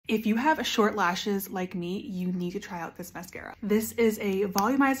If you have short lashes like me, you need to try out this mascara. This is a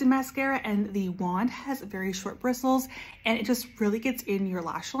volumizing mascara and the wand has very short bristles and it just really gets in your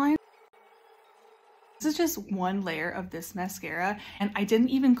lash line. This is just one layer of this mascara and I didn't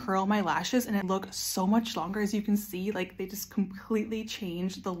even curl my lashes and it looked so much longer. As you can see, like they just completely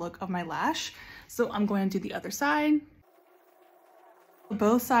changed the look of my lash. So I'm going to do the other side.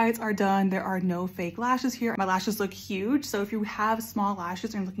 Both sides are done. There are no fake lashes here. My lashes look huge. So if you have small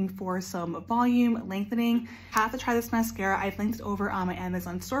lashes and you're looking for some volume, lengthening, have to try this mascara. I've linked it over on my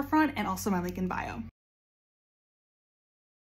Amazon storefront and also my link in bio.